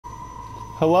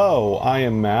Hello, I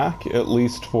am Mac, at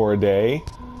least for a day.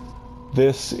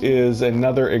 This is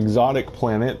another exotic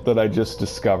planet that I just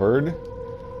discovered.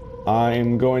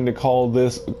 I'm going to call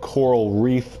this Coral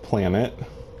Reef Planet,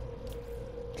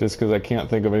 just because I can't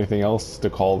think of anything else to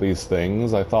call these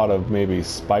things. I thought of maybe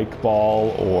Spike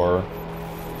Ball or,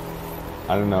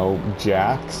 I don't know,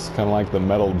 jacks, kind of like the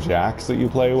metal jacks that you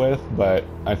play with, but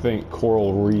I think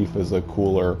Coral Reef is a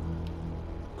cooler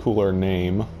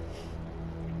name.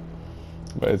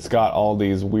 But it's got all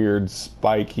these weird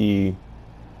spiky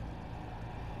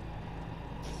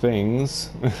things.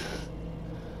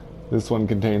 This one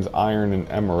contains iron and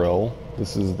emerald.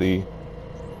 This is the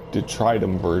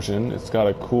detritum version. It's got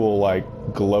a cool, like,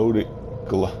 glowing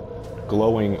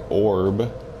orb.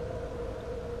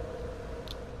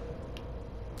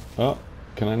 Oh,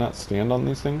 can I not stand on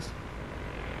these things?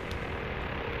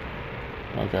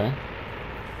 Okay.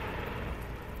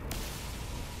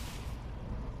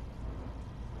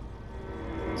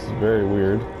 This is very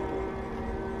weird.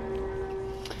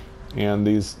 And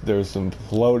there's some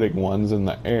floating ones in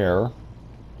the air.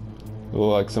 They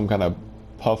look like some kind of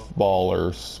puffball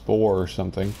or spore or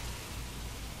something.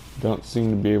 Don't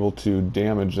seem to be able to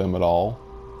damage them at all.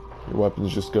 Your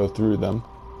weapons just go through them.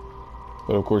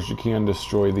 But of course you can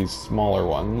destroy these smaller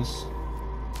ones.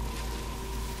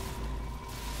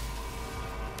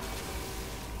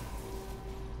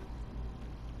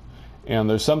 And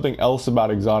there's something else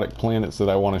about exotic planets that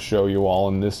I want to show you all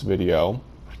in this video.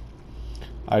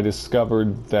 I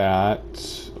discovered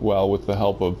that, well, with the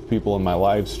help of people in my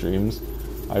live streams,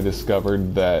 I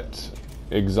discovered that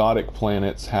exotic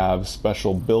planets have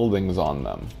special buildings on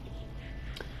them.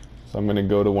 So I'm going to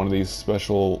go to one of these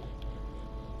special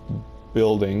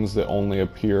buildings that only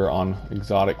appear on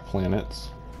exotic planets.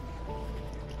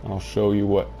 I'll show you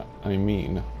what I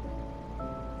mean.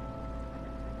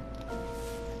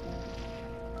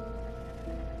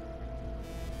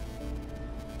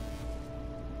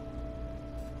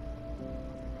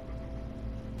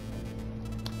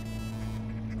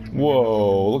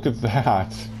 Whoa, look at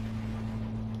that.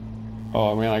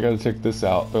 Oh man, I gotta check this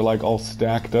out. They're like all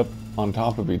stacked up on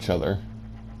top of each other.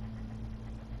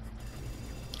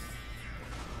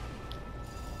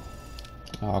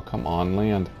 Oh, come on,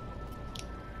 land.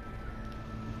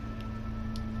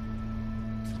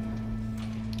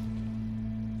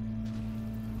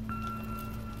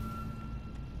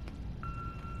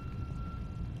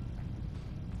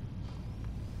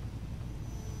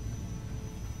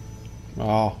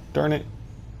 Oh, darn it.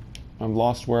 I've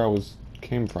lost where I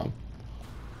came from.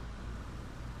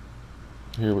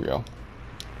 Here we go.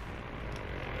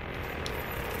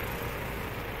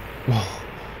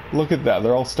 Look at that.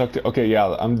 They're all stuck to... Okay,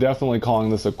 yeah, I'm definitely calling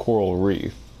this a coral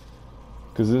reef.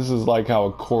 Because this is like how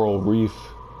a coral reef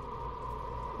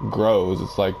grows.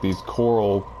 It's like these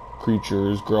coral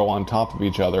creatures grow on top of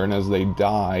each other, and as they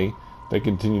die, they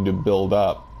continue to build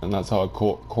up. And that's how a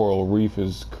coral reef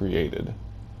is created.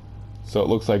 So it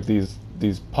looks like these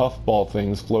puffball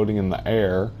things floating in the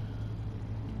air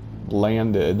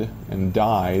landed and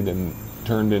died and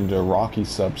turned into rocky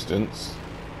substance,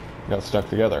 got stuck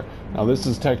together. Now this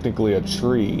is technically a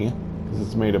tree because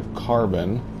it's made of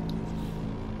carbon,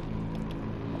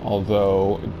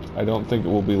 although I don't think it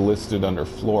will be listed under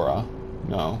flora.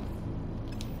 No,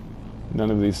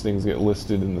 none of these things get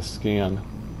listed in the scan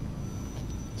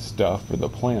stuff for the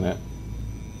planet.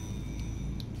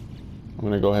 I'm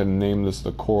going to go ahead and name this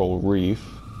the Coral Reef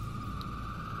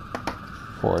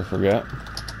before I forget.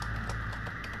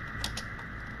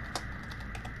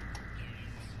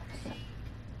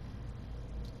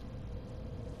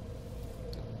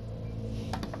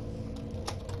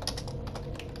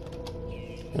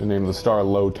 I'm going to name the star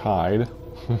Low Tide.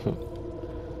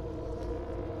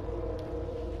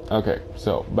 Okay,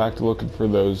 so back to looking for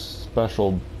those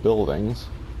special buildings.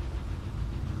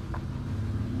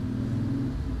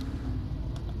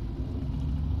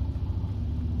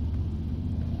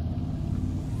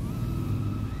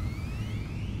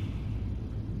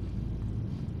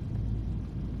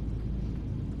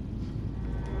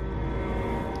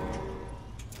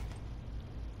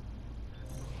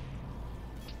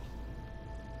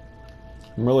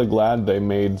 I'm really glad they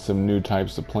made some new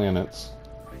types of planets.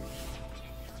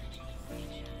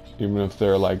 Even if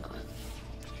they're like...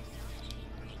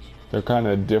 They're kind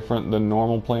of different than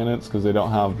normal planets because they don't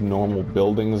have normal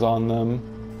buildings on them.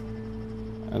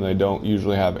 And they don't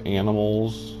usually have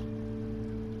animals.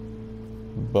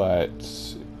 But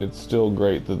it's still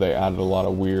great that they added a lot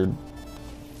of weird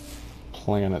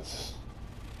planets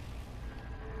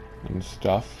and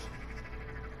stuff.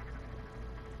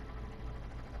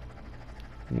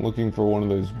 I'm looking for one of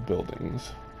those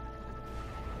buildings.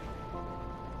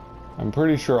 I'm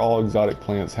pretty sure all exotic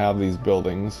planets have these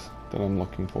buildings that I'm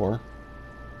looking for.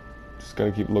 Just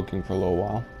gotta keep looking for a little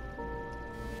while.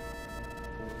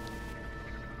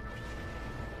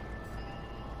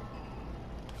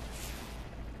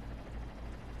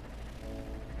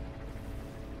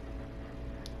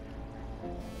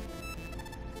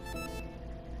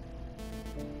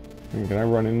 Can I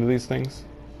run into these things?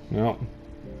 No.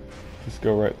 Just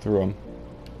go right through them.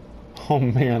 Oh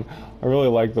man, I really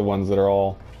like the ones that are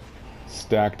all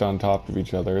stacked on top of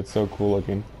each other. It's so cool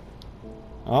looking.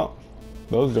 Oh,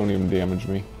 those don't even damage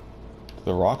me. Do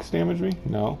the rocks damage me?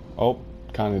 No. Oh,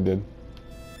 kinda did.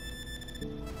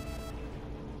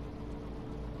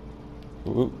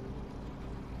 Ooh.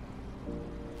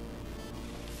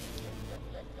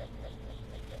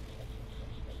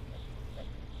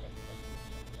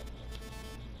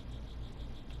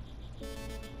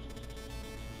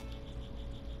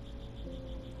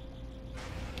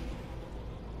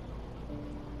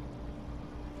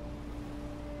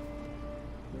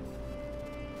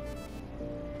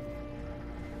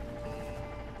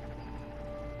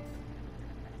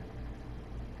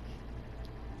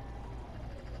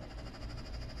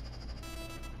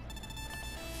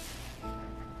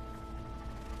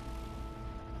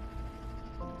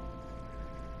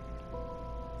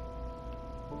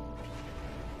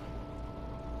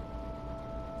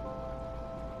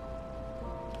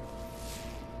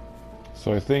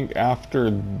 So I think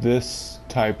after this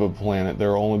type of planet,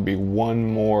 there will only be one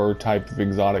more type of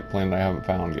exotic planet I haven't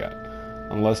found yet.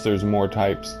 Unless there's more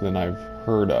types than I've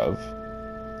heard of.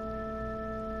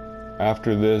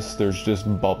 After this, there's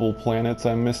just bubble planets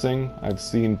I'm missing. I've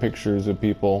seen pictures of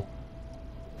people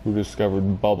who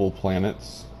discovered bubble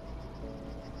planets,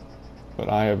 but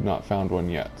I have not found one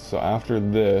yet. So after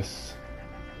this,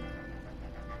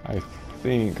 I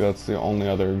think that's the only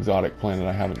other exotic planet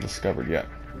I haven't discovered yet.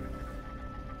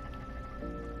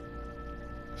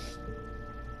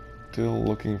 Still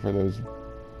looking for those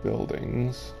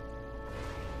buildings.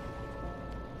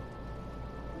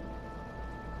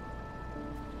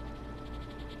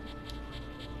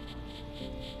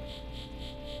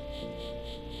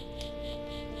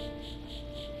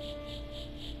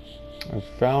 I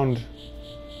found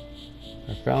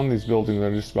these buildings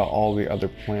on just about all the other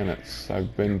planets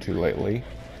I've been to lately.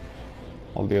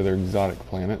 All the other exotic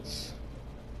planets.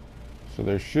 So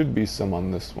there should be some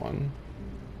on this one.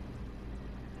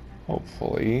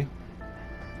 Hopefully.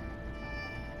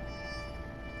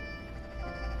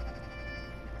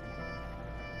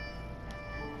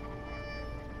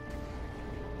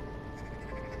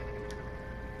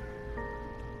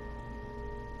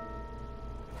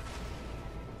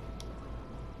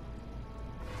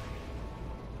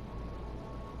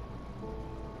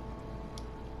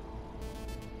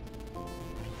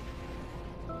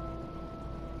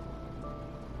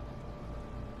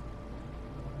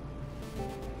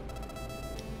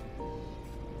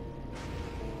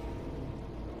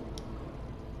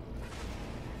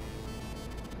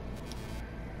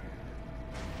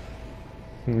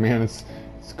 Man, it's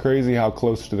crazy how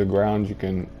close to the ground you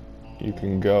can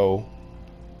go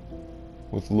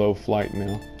with low flight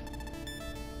now.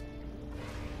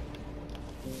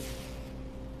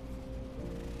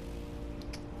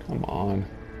 Come on.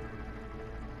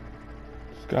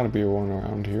 There's got to be one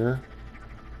around here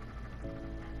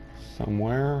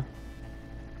somewhere.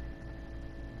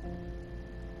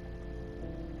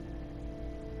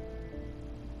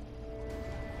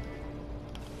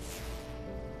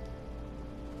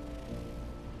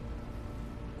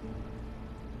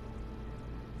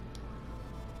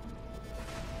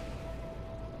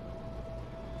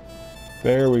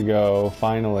 There we go,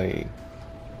 finally.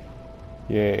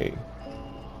 Yay.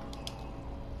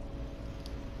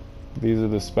 These are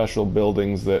the special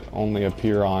buildings that only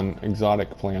appear on exotic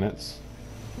planets.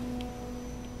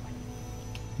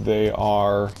 They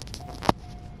are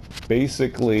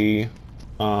basically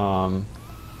like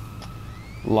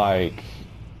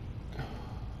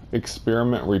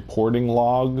experiment reporting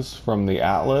logs from the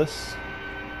Atlas.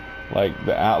 Like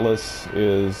the Atlas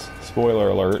is, spoiler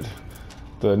alert,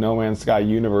 the No Man's Sky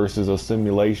universe is a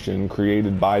simulation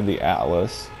created by the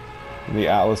Atlas. And the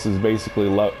Atlas is basically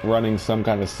running some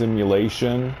kind of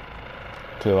simulation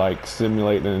to like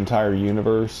simulate an entire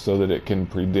universe so that it can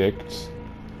predict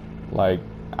like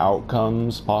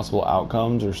outcomes, possible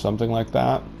outcomes or something like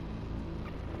that.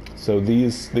 So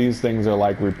these things are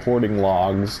like reporting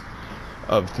logs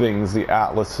of things the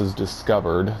Atlas has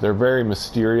discovered. They're very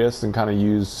mysterious and kind of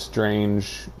use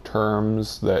strange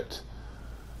terms that,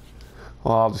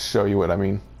 well, I'll just show you what I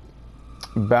mean.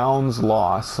 Bounds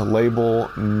loss, label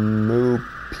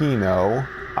Mupino,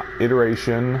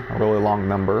 iteration, a really long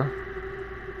number.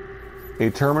 A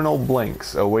terminal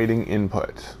blinks, awaiting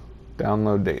input.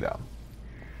 Download data.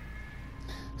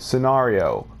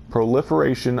 Scenario: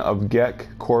 proliferation of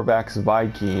Gek Korvax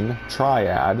Viking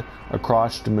triad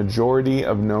across the majority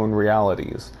of known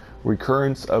realities.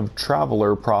 Recurrence of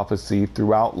traveler prophecy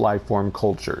throughout lifeform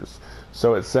cultures.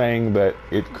 So it's saying that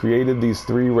it created these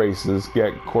three races,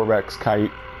 Gek Korvax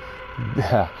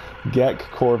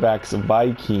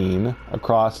Viking,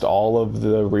 across all of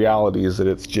the realities that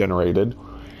it's generated,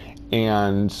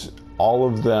 and all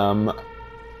of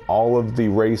the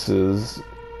races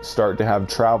start to have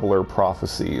traveler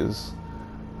prophecies.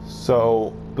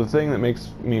 So the thing that makes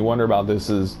me wonder about this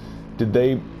is, did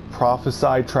they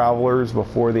prophesy travelers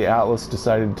before the Atlas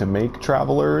decided to make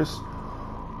travelers?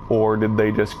 Or did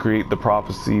they just create the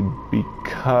prophecy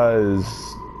because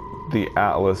the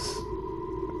Atlas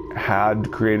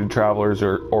had created travelers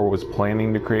or was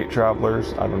planning to create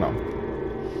travelers? I don't know.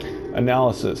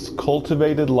 Analysis: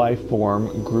 cultivated life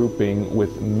form grouping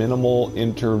with minimal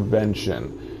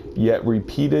intervention, yet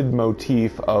repeated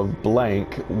motif of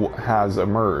blank has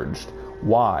emerged.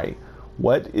 Why?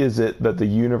 What is it that the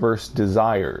universe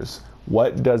desires?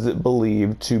 What does it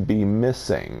believe to be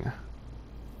missing?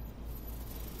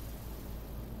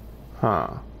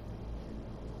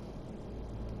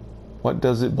 What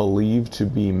does it believe to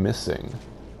be missing?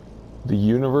 The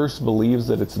universe believes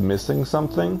that it's missing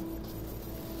something?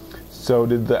 So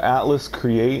did the Atlas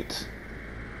create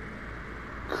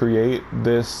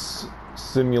this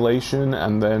simulation,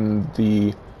 and then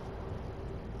the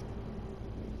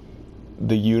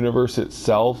universe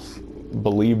itself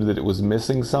believed that it was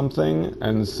missing something?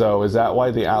 And so is that why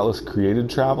the Atlas created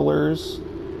travelers?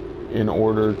 In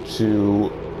order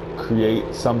to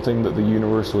create something that the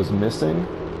universe was missing?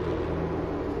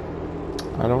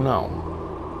 I don't know.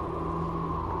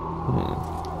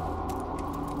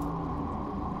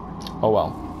 Oh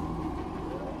well.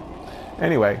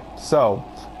 Anyway, so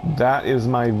that is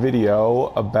my video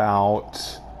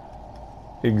about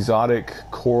exotic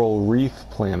coral reef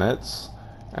planets,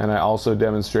 and I also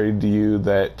demonstrated to you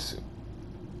that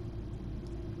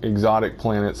exotic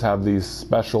planets have these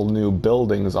special new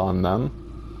buildings on them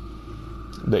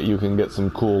that you can get some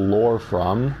cool lore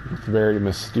from, with very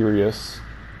mysterious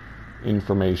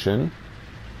information.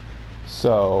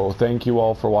 So thank you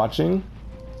all for watching,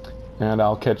 and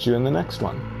I'll catch you in the next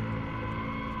one.